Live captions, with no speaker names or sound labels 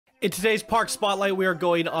In today's Park Spotlight, we are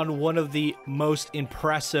going on one of the most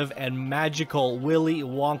impressive and magical Willy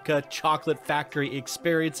Wonka chocolate factory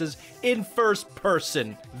experiences in first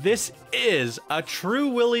person. This is a true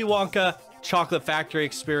Willy Wonka chocolate factory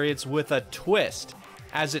experience with a twist,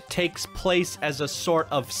 as it takes place as a sort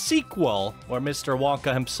of sequel where Mr.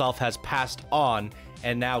 Wonka himself has passed on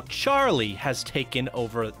and now Charlie has taken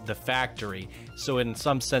over the factory. So in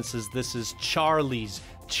some senses, this is Charlie's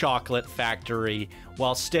chocolate factory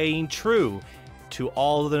while staying true to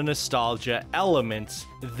all the nostalgia elements,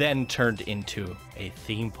 then turned into a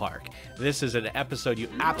theme park. This is an episode you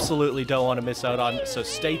absolutely don't want to miss out on, so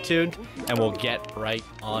stay tuned and we'll get right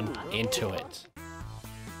on into it.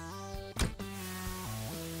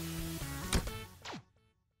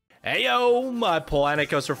 Heyo, my Polanic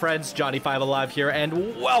Coaster friends, Johnny5 Alive here,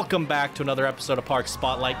 and welcome back to another episode of Park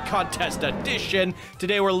Spotlight Contest Edition.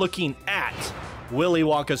 Today we're looking at Willy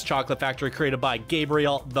Wonka's Chocolate Factory, created by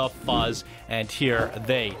Gabriel the Fuzz, and here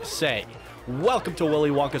they say, welcome to Willy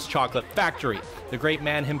Wonka's Chocolate Factory. The great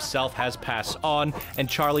man himself has passed on, and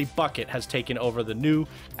Charlie Bucket has taken over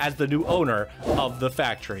as the new owner of the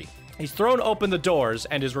factory. He's thrown open the doors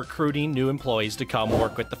and is recruiting new employees to come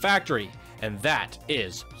work with the factory. And that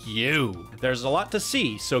is you. There's a lot to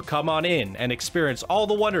see, so come on in and experience all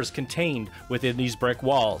the wonders contained within these brick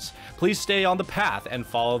walls. Please stay on the path and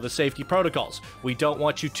follow the safety protocols. We don't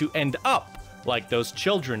want you to end up like those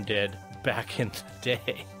children did back in the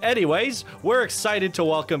day. Anyways, we're excited to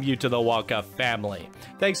welcome you to the Wonka family.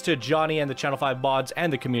 Thanks to Johnny and the Channel 5 mods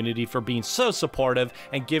and the community for being so supportive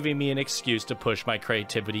and giving me an excuse to push my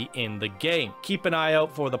creativity in the game. Keep an eye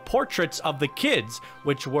out for the portraits of the kids,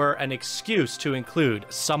 which were an excuse to include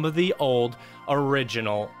some of the old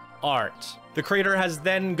original art. The creator has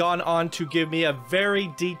then gone on to give me a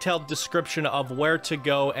very detailed description of where to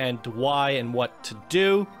go and why and what to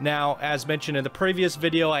do. Now, as mentioned in the previous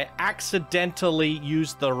video, I accidentally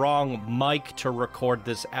used the wrong mic to record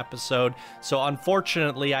this episode, so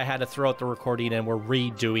unfortunately I had to throw out the recording and we're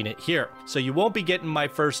redoing it here. So you won't be getting my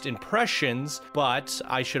first impressions, but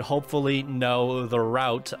I should hopefully know the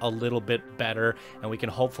route a little bit better and we can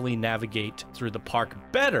hopefully navigate through the park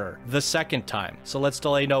better the second time. So let's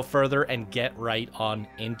delay no further and get right on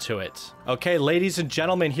into it. Okay, ladies and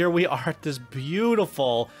gentlemen, here we are at this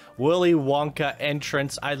beautiful Willy Wonka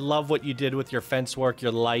entrance. I love what you did with your fence work,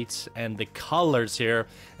 your lights, and the colors here,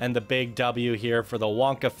 and the big W here for the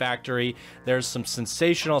Wonka factory. There's some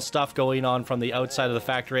sensational stuff going on from the outside of the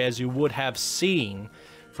factory, as you would have seen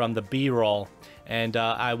from the B-roll. And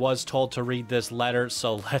I was told to read this letter,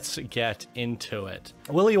 so let's get into it.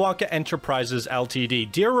 Willy Wonka Enterprises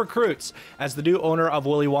Ltd. Dear recruits, as the new owner of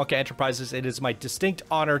Willy Wonka Enterprises, it is my distinct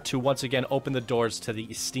honor to once again open the doors to the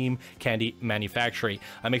esteemed candy manufacturer.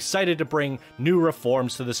 I'm excited to bring new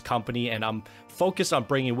reforms to this company, and I'm focused on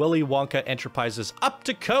bringing Willy Wonka Enterprises up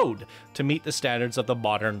to code to meet the standards of the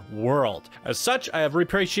modern world. As such, I have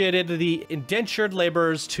repatriated the indentured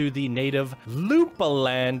laborers to the native Loompa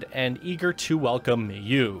land and eager to welcome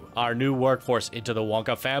you, our new workforce, into the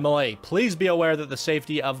Wonka family. Please be aware that the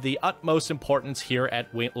safety of the utmost importance here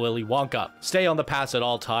at Willy Wonka. Stay on the path at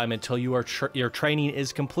all time until your training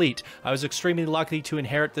is complete. I was extremely lucky to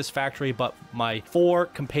inherit this factory, but my 4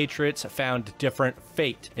 compatriots found different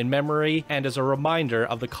fate. In memory and as a reminder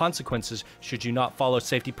of the consequences should you not follow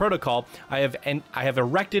safety protocol, I have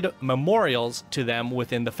erected memorials to them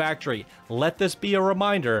within the factory. Let this be a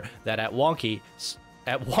reminder that at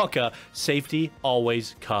Wonka, safety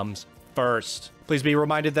always comes first. Please be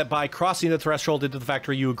reminded that by crossing the threshold into the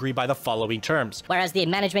factory, you agree by the following terms. Whereas the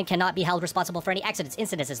management cannot be held responsible for any accidents,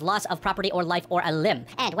 incidences, loss of property or life or a limb.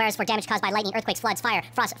 And whereas for damage caused by lightning, earthquakes, floods, fire,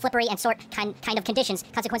 frost, flippery, and kind of conditions,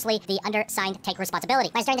 consequently, the undersigned take responsibility.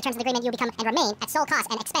 Whereas during the terms of the agreement, you become and remain at sole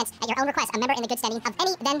cost and expense at your own request a member in the good standing of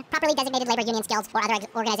any then properly designated labor unions, guilds, or other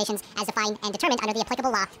organizations as defined and determined under the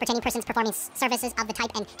applicable law pertaining persons performing services of the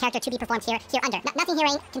type and character to be performed hereunder. Nothing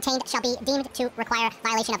herein contained shall be deemed to require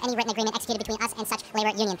violation of any written agreement executed between us and such labor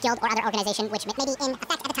union, guild, or other organization which may be in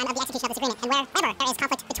effect at the time of the execution of this agreement, and wherever there is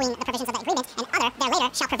conflict between the provisions of the agreement and other thereelater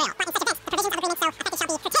shall prevail. But in such event, the provisions of the agreement so effected shall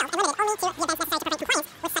be curtailed and limited only to the events necessary to prevent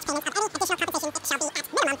compliance with such payment of any additional compensation. It shall be at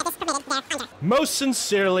minimum that is permitted thereunder. Most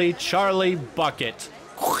sincerely, Charlie Bucket,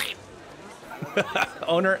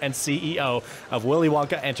 owner and CEO of Willy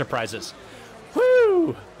Wonka Enterprises.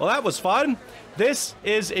 Woo! Well, that was fun. This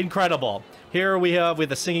is incredible. Here we have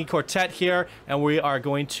with a singing quartet here, and we are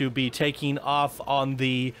going to be taking off on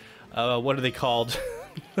the, what are they called?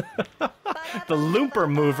 The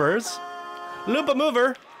Loomper Movers. Loompa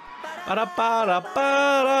Mover.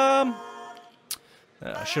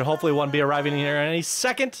 Should hopefully be arriving here any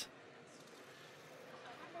second.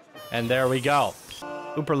 And there we go.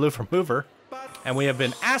 Ooper Looper Mover, and we have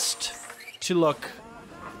been asked to look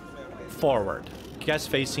forward. Guest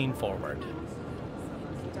facing forward.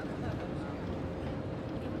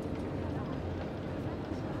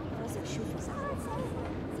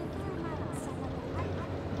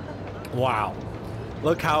 Wow.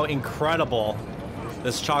 Look how incredible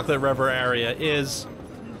this Chocolate River area is.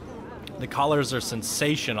 The colors are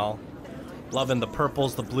sensational. Loving the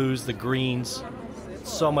purples, the blues, the greens.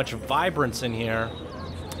 So much vibrance in here.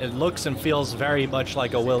 It looks and feels very much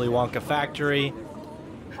like a Willy Wonka factory.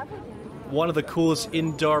 One of the coolest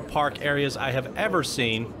indoor park areas I have ever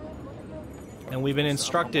seen. And we've been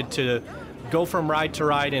instructed to go from ride to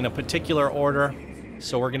ride in a particular order.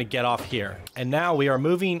 So we're going to get off here. And now we are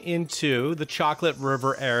moving into the Chocolate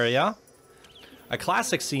River area. A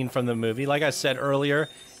classic scene from the movie. Like I said earlier,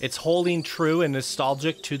 it's holding true and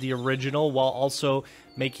nostalgic to the original while also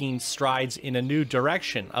making strides in a new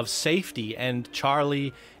direction of safety. And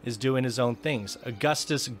Charlie is doing his own things.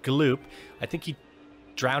 Augustus Gloop, I think he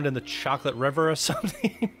drowned in the Chocolate River or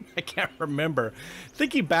something. I can't remember.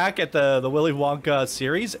 Thinking back at the Willy Wonka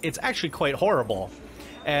series, it's actually quite horrible.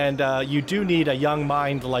 And you do need a young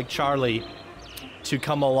mind like Charlie to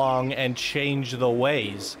come along and change the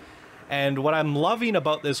ways. And what I'm loving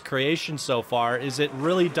about this creation so far is it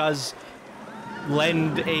really does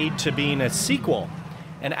lend aid to being a sequel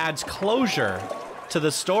and adds closure to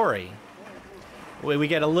the story. We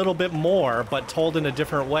get a little bit more, but told in a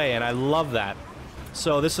different way, and I love that.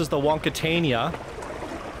 So this is the Wonkatania,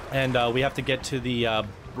 and we have to get to the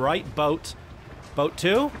right boat. Boat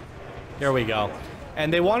 2? Here we go.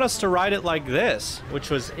 And they want us to ride it like this, which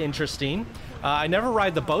was interesting. I never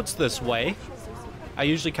ride the boats this way. I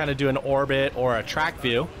usually kind of do an orbit or a track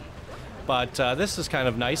view. But this is kind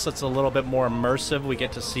of nice. It's a little bit more immersive. We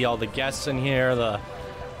get to see all the guests in here. The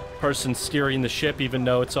person steering the ship, even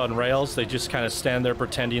though it's on rails, they just kind of stand there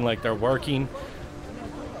pretending like they're working.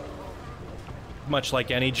 Much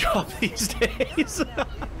like any job these days.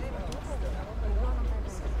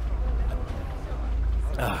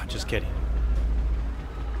 Just kidding.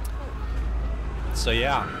 So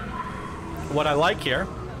yeah, what I like here,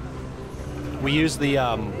 we use the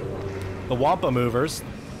Wampa movers.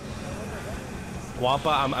 Wampa,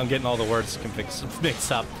 I'm getting all the words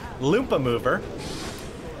mixed up. Loompa mover,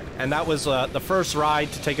 and that was the first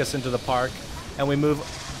ride to take us into the park, and we move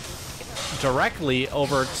directly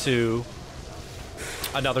over to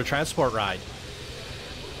another transport ride.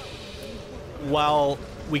 Well,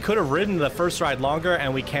 we could have ridden the first ride longer,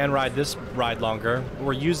 and we can ride this ride longer.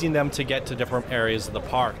 We're using them to get to different areas of the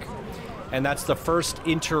park. And that's the first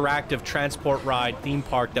interactive transport ride theme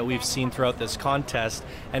park that we've seen throughout this contest.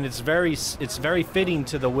 And it's very fitting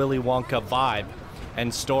to the Willy Wonka vibe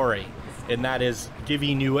and story. And that is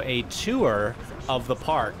giving you a tour of the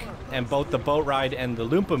park. And both the boat ride and the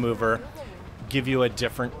Loompa Mover give you a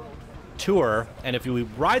different tour, and if you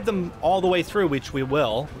ride them all the way through, which we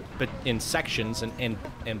will, but in sections and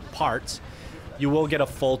in parts, you will get a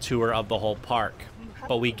full tour of the whole park.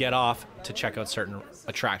 But we get off to check out certain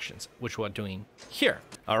attractions, which we're doing here.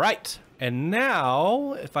 All right, and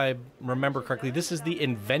now, if I remember correctly, this is the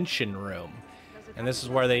invention room, and this is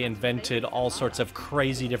where they invented all sorts of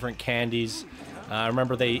crazy different candies. I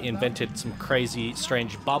remember they invented some crazy,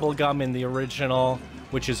 strange bubble gum in the original,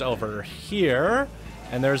 which is over here.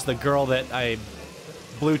 And there's the girl that I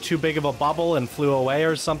blew too big of a bubble and flew away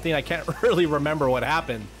or something. I can't really remember what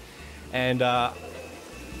happened. And I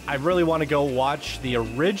really want to go watch the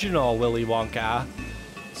original Willy Wonka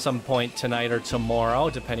some point tonight or tomorrow,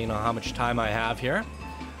 depending on how much time I have here.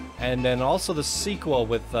 And then also the sequel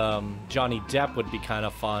with Johnny Depp would be kind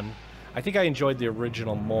of fun. I think I enjoyed the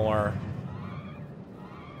original more.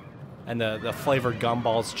 And the flavored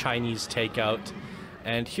gumballs, Chinese takeout.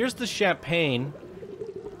 And here's the champagne.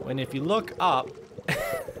 And if you look up,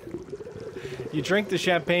 you drink the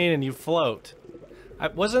champagne and you float.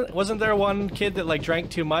 Wasn't there one kid that like drank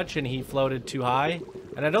too much and he floated too high?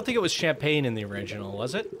 And I don't think it was champagne in the original,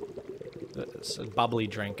 was it? It's a bubbly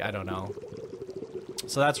drink, I don't know.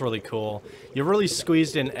 So that's really cool. You really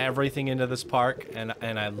squeezed in everything into this park, and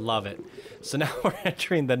I love it. So now we're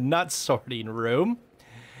entering the nut sorting room.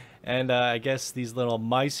 And I guess these little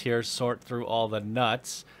mice here sort through all the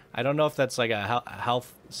nuts. I don't know if that's like a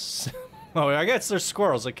health... Oh, I guess they're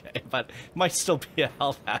squirrels, okay, but it might still be a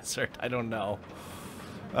health hazard. I don't know.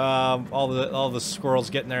 All the squirrels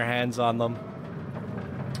getting their hands on them,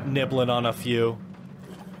 nibbling on a few.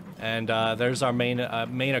 And there's our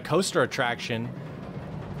main coaster attraction.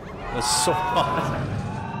 The sword.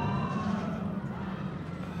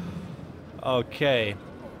 Okay,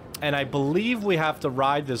 and I believe we have to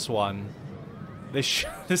ride this one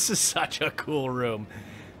This is such a cool room.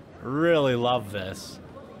 Really love this.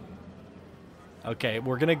 Okay,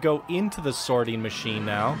 we're gonna go into the sorting machine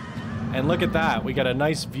now. And look at that. We got a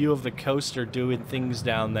nice view of the coaster doing things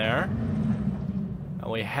down there.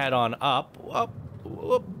 And we head on up. Whoop,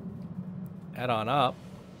 whoop. Head on up.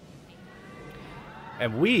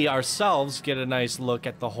 And we ourselves get a nice look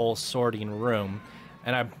at the whole sorting room.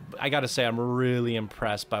 And I gotta say, I'm really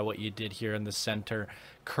impressed by what you did here in the center,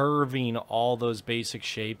 curving all those basic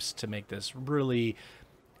shapes to make this really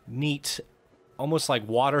neat, almost like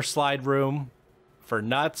water slide room for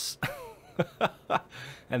nuts.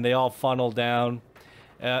 And they all funnel down.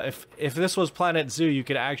 If this was Planet Zoo, you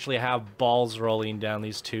could actually have balls rolling down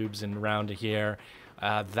these tubes and around to here.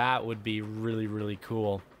 That would be really, really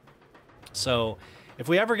cool. So if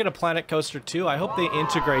we ever get a Planet Coaster 2, I hope they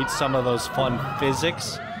integrate some of those fun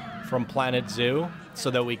physics from Planet Zoo so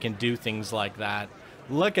that we can do things like that.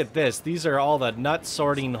 Look at this. These are all the nut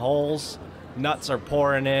sorting holes. Nuts are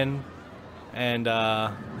pouring in. And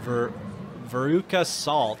Veruca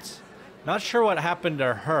Salt. Not sure what happened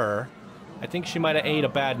to her. I think she might have ate a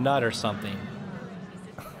bad nut or something.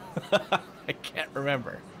 I can't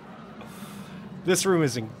remember. This room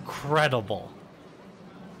is incredible.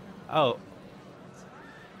 Oh.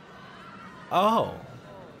 Oh.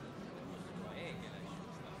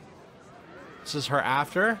 This is her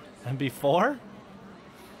after and before?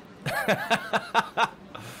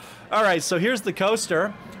 Alright, so here's the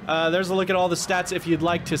coaster. There's a look at all the stats if you'd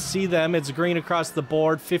like to see them. It's green across the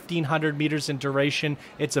board, 1,500 meters in duration.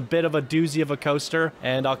 It's a bit of a doozy of a coaster,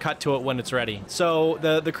 and I'll cut to it when it's ready. So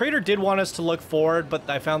the creator did want us to look forward, but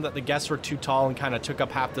I found that the guests were too tall and kind of took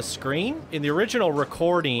up half the screen. In the original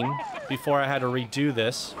recording, before I had to redo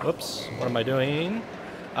this, whoops, what am I doing?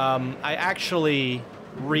 I actually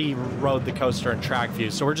rewrote the coaster in track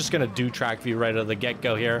view, so we're just gonna do track view right out of the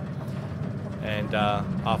get-go here. And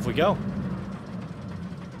off we go.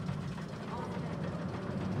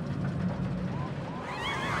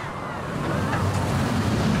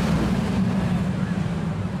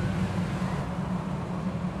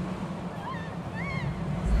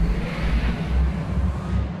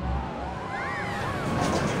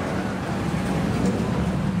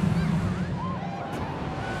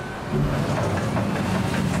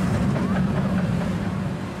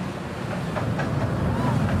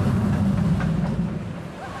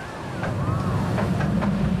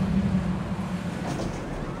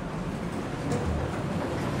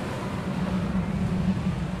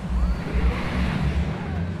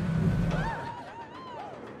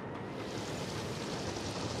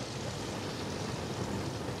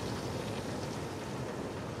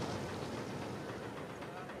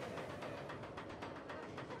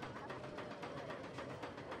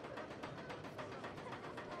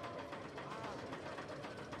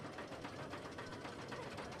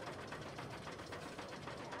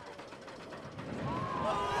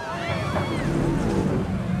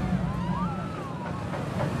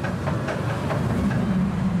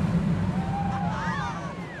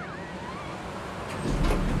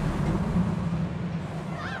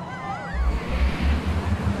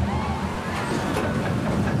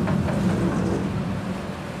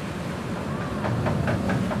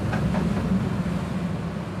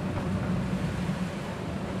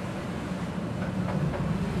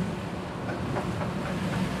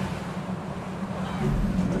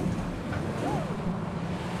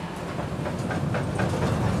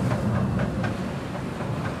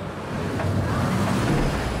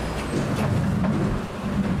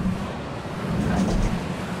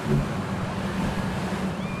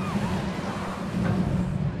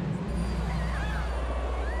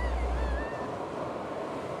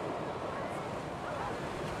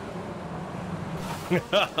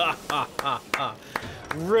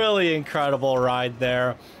 Really incredible ride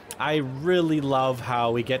there. I really love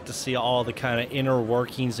how we get to see all the kind of inner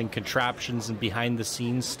workings and contraptions and behind the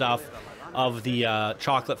scenes stuff of the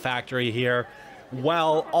chocolate factory here,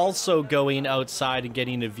 while also going outside and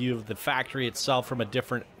getting a view of the factory itself from a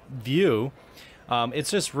different view.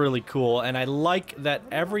 It's just really cool, and I like that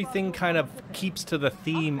everything kind of keeps to the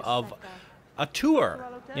theme of a tour.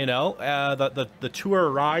 You know, the tour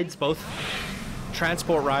rides, both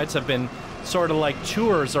transport rides, have been sort of like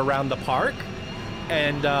tours around the park,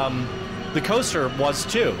 and the coaster was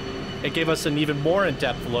too. It gave us an even more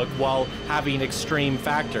in-depth look while having extreme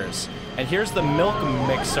factors. And here's the milk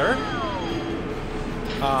mixer.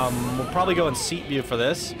 We'll probably go in seat view for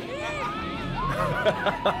this.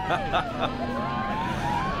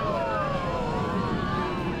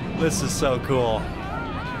 This is so cool.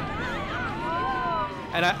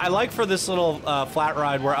 And I like for this little flat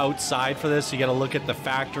ride, we're outside for this. You get to look at the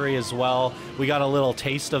factory as well. We got a little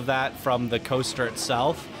taste of that from the coaster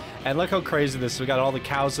itself. And look how crazy this is. We got all the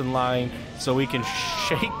cows in line so we can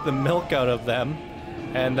shake the milk out of them.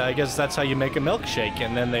 And I guess that's how you make a milkshake.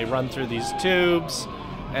 And then they run through these tubes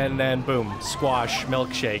and then boom, squash,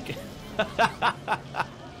 milkshake.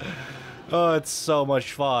 Oh, it's so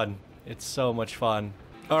much fun. It's so much fun.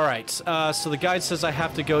 All right, so the guide says I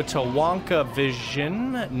have to go to Wonka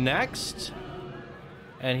Vision next.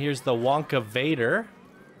 And here's the Wonka Vader.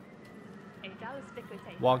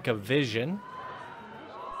 Wonka Vision.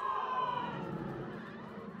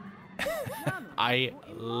 I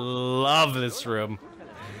love this room.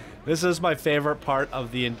 This is my favorite part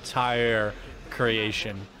of the entire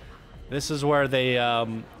creation. This is where they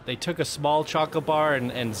took a small chocolate bar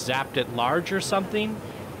and zapped it large or something.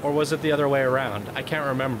 Or was it the other way around? I can't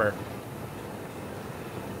remember.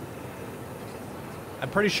 I'm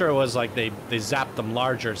pretty sure it was like they zapped them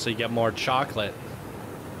larger so you get more chocolate.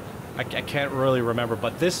 I can't really remember,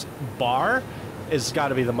 but this bar has got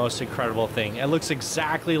to be the most incredible thing. It looks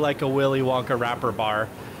exactly like a Willy Wonka wrapper bar,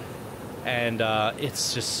 and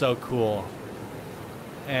it's just so cool.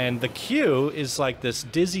 And the queue is like this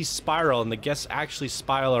dizzy spiral, and the guests actually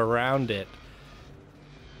spiral around it.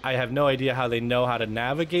 I have no idea how they know how to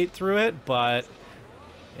navigate through it, but,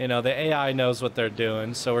 you know, the AI knows what they're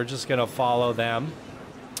doing, so we're just going to follow them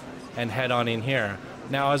and head on in here.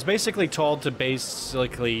 Now, I was basically told to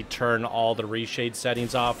basically turn all the reshade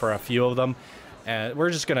settings off, or a few of them, and we're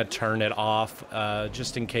just going to turn it off,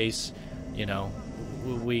 just in case, you know,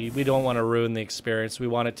 we don't want to ruin the experience. We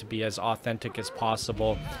want it to be as authentic as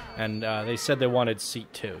possible, and they said they wanted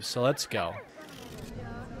seat 2, so let's go.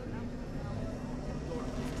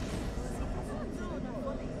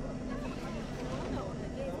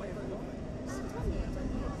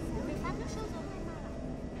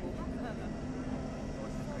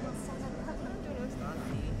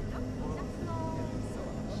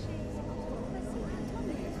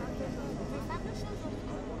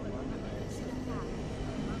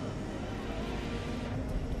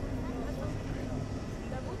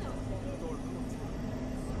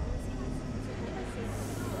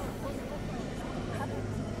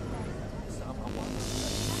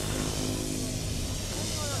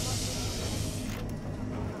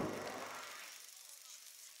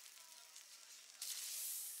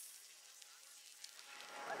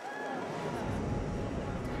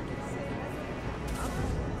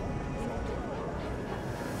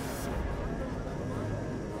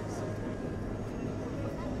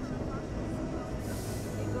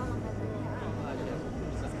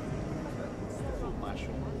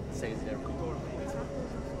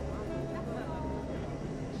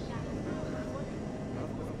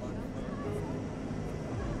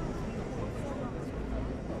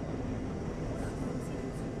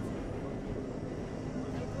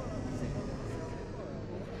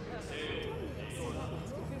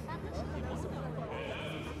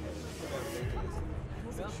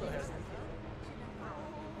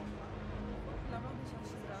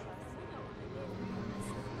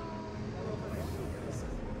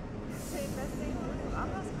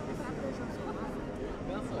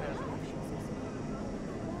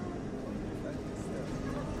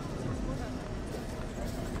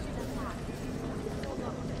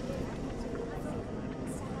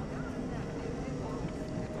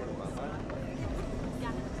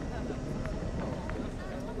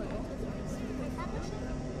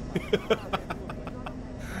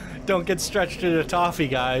 Don't get stretched into toffee,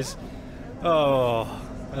 guys. Oh,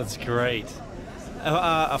 that's great.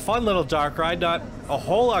 A fun little dark ride. Not a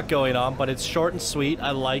whole lot going on, but it's short and sweet.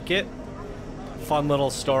 I like it. Fun little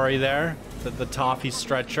story there. The toffee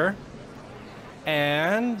stretcher.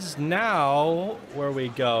 And now, where are we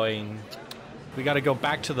going? We got to go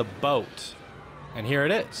back to the boat. And here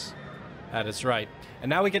it is. That is right. And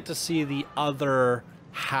now we get to see the other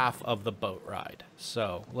half of the boat ride.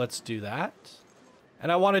 So let's do that.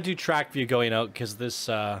 And I want to do track view going out because this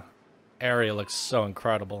area looks so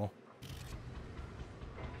incredible.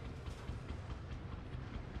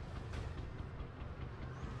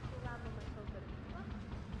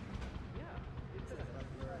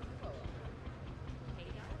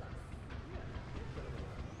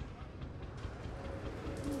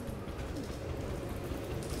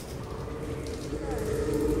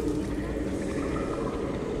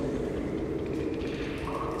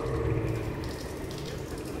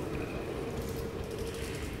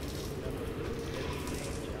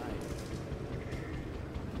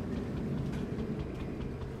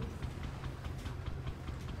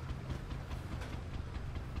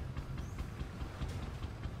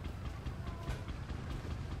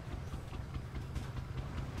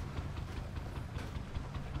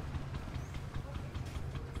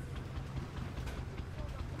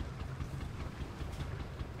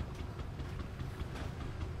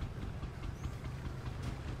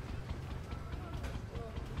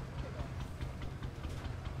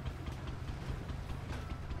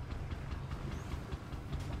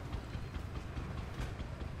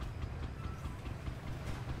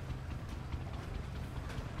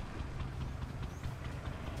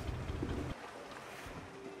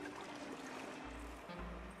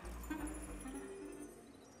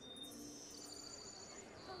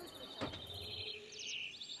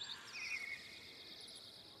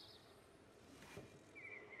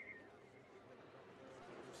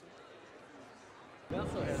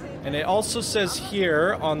 And it also says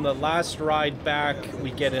here on the last ride back,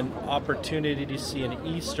 we get an opportunity to see an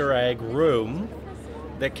Easter egg room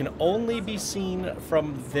that can only be seen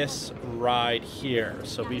from this ride here.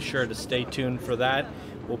 So be sure to stay tuned for that.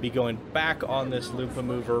 We'll be going back on this Loompa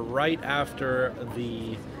Mover right after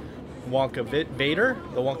the Wonka Vader.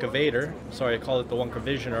 The Wonka Vader. Sorry, I called it the Wonka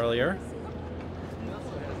Vision earlier.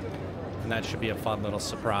 And that should be a fun little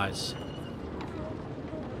surprise.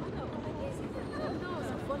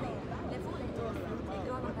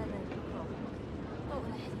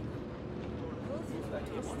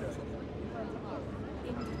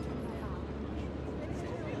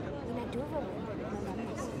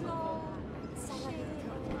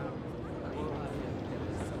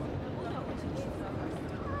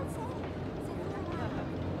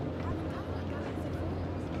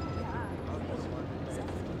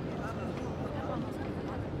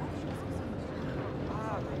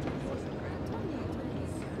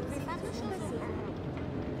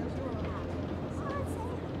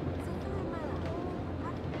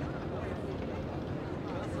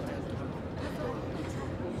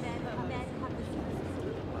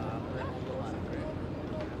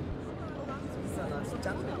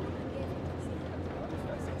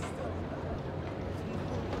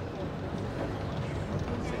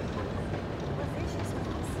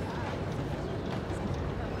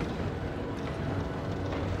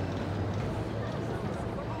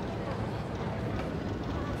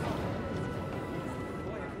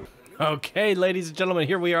 Okay, ladies and gentlemen,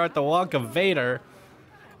 here we are at the Wonka Vader,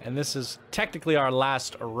 and this is technically our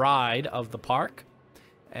last ride of the park.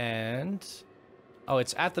 And oh,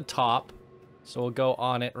 it's at the top, so we'll go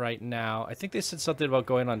on it right now. I think they said something about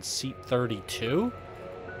going on seat 32,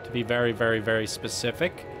 to be very, very, very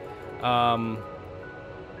specific, because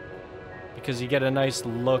you get a nice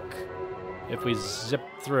look if we zip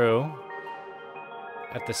through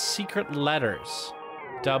at the secret letters.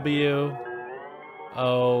 W,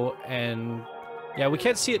 O, and yeah, we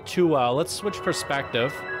can't see it too well. Let's switch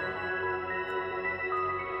perspective.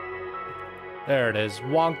 There it is,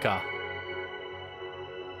 Wonka.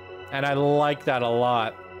 And I like that a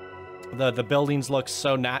lot. The buildings look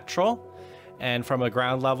so natural, and from a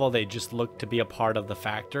ground level, they just look to be a part of the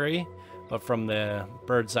factory. But from the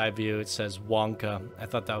bird's eye view, it says Wonka. I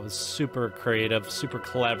thought that was super creative, super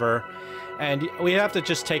clever. And we have to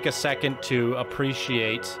just take a second to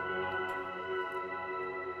appreciate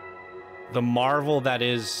the marvel that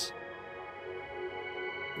is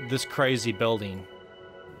this crazy building.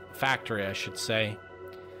 Factory, I should say.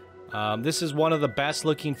 This is one of the best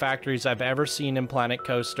looking factories I've ever seen in Planet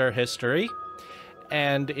Coaster history.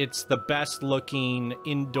 And it's the best looking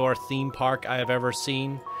indoor theme park I have ever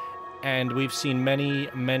seen. And we've seen many,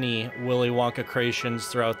 many Willy Wonka creations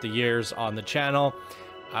throughout the years on the channel.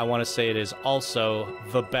 I want to say it is also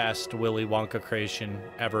the best Willy Wonka creation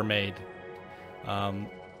ever made.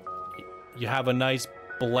 You have a nice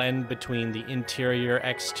blend between the interior,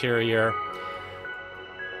 exterior.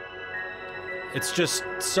 It's just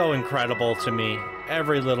so incredible to me.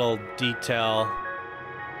 Every little detail,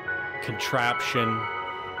 contraption,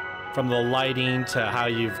 from the lighting to how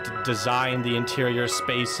you've designed the interior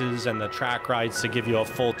spaces and the track rides to give you a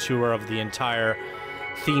full tour of the entire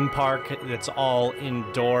theme park. It's all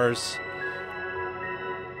indoors.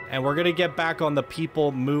 And we're going to get back on the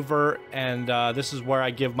People Mover, and this is where I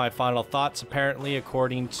give my final thoughts. Apparently,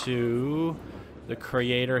 according to the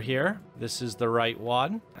creator here, this is the right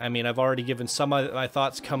one. I mean, I've already given some of my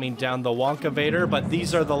thoughts coming down the Wonka Vader, but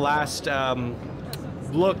these are the last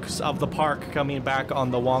looks of the park coming back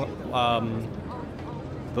on the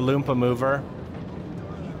Loompa Mover.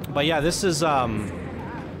 But yeah, this is the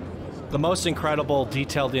most incredible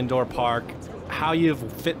detailed indoor park. How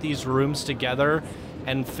you've fit these rooms together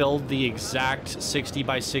and filled the exact 60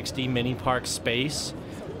 by 60 mini park space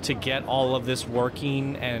to get all of this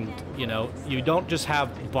working. And you know, you don't just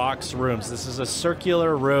have box rooms. This is a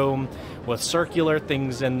circular room with circular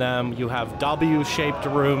things in them. You have W-shaped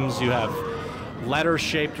rooms, you have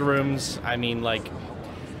letter-shaped rooms. I mean, like,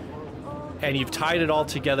 and you've tied it all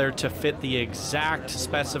together to fit the exact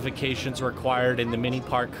specifications required in the mini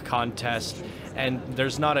park contest. And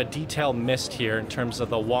there's not a detail missed here in terms of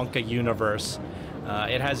the Wonka universe.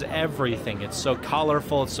 It has everything. It's so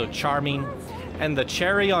colorful, it's so charming. And the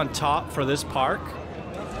cherry on top for this park,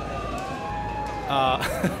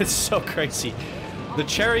 it's so crazy. The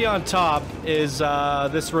cherry on top is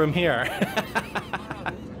this room here.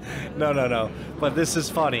 No. But this is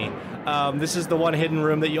funny. This is the one hidden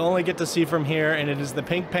room that you only get to see from here, and it is the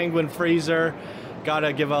Pink Penguin freezer.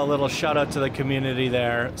 Gotta give a little shout out to the community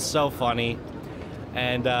there. So funny.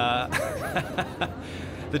 And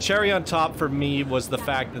The cherry on top for me was the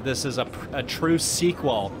fact that this is a true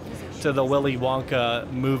sequel to the Willy Wonka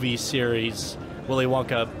movie series, Willy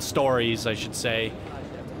Wonka stories, I should say,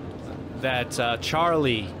 that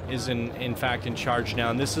Charlie is in fact in charge now.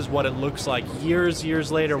 And this is what it looks like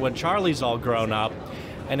years later when Charlie's all grown up.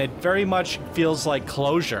 And it very much feels like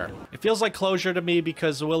closure. It feels like closure to me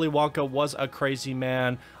because Willy Wonka was a crazy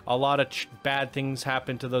man. A lot of bad things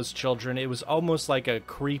happened to those children. It was almost like a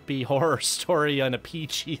creepy horror story on a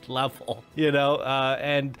PG level, you know?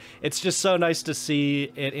 And it's just so nice to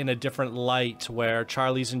see it in a different light where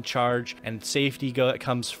Charlie's in charge and safety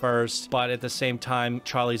comes first. But at the same time,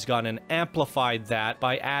 Charlie's gone and amplified that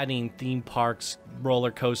by adding theme parks,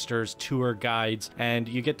 roller coasters, tour guides, and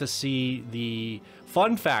you get to see the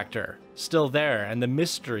fun factor still there and the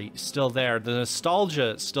mystery still there, the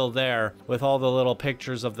nostalgia still there with all the little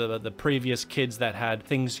pictures of the previous kids that had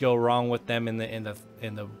things go wrong with them in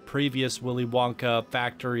the previous Willy Wonka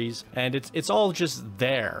factories, and it's all just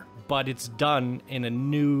there. But it's done in a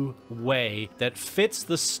new way that fits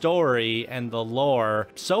the story and the lore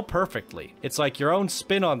so perfectly. It's like your own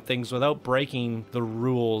spin on things without breaking the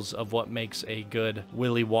rules of what makes a good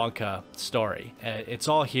Willy Wonka story. It's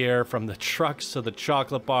all here, from the trucks to the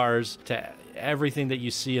chocolate bars to everything that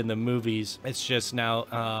you see in the movies. It's just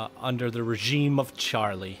now under the regime of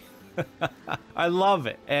Charlie. I love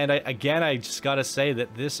it. And I just gotta say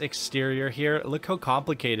that this exterior here, look how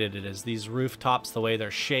complicated it is. These rooftops, the way they're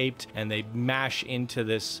shaped, and they mash into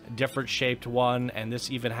this different shaped one. And this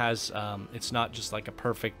even has, it's not just like a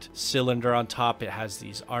perfect cylinder on top. It has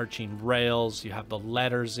these arching rails. You have the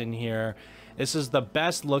letters in here. This is the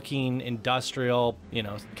best looking industrial, you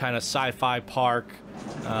know, kind of sci-fi park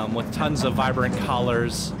with tons of vibrant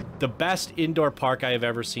colors. The best indoor park I have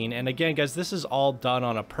ever seen. And again, guys, this is all done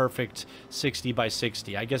on a perfect 60 by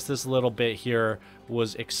 60. I guess this little bit here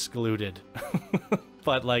was excluded.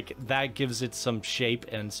 But like that gives it some shape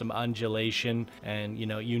and some undulation and, you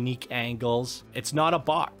know, unique angles. It's not a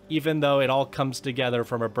box, even though it all comes together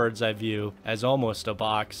from a bird's eye view as almost a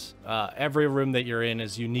box. Every room that you're in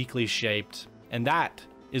is uniquely shaped, and that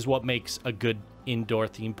is what makes a good indoor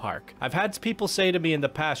theme park. I've had people say to me in the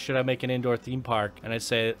past, should I make an indoor theme park? And I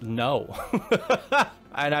say no.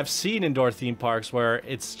 And I've seen indoor theme parks where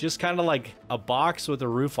it's just kind of like a box with a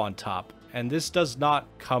roof on top, and this does not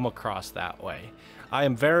come across that way. I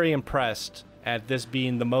am very impressed at this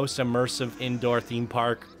being the most immersive indoor theme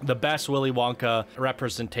park, the best Willy Wonka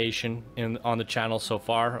representation on the channel so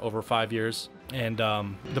far, over 5 years, and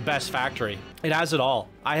the best factory. It has it all.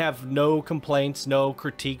 I have no complaints, no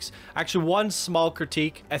critiques. Actually, one small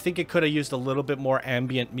critique, I think it could have used a little bit more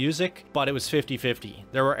ambient music, but it was 50-50.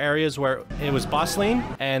 There were areas where it was bustling,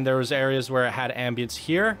 and there was areas where it had ambience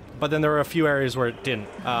here, but then there were a few areas where it didn't.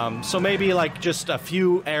 So maybe like just a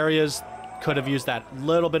few areas could have used that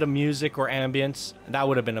little bit of music or ambience. That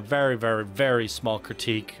would have been a very, very, very small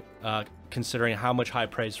critique, considering how much high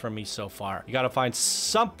praise from me so far. You got to find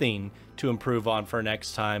something to improve on for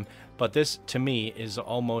next time. But this, to me, is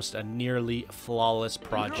almost a nearly flawless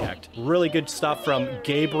project. Really good stuff from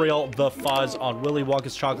Gabriel the Fuzz on Willy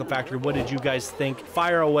Wonka's Chocolate Factory. What did you guys think?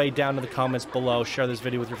 Fire away down in the comments below. Share this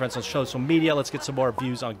video with your friends on social media. Let's get some more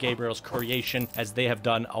views on Gabriel's creation, as they have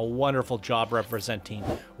done a wonderful job representing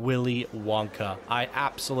Willy Wonka. I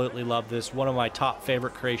absolutely love this. One of my top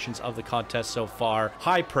favorite creations of the contest so far.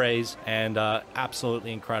 High praise and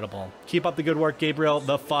absolutely incredible. Keep up the good work, Gabriel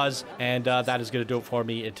the Fuzz. And that is going to do it for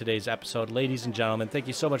me in today's episode. Ladies and gentlemen, thank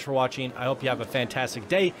you so much for watching. I hope you have a fantastic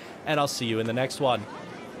day, and I'll see you in the next one.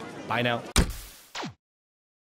 Bye now.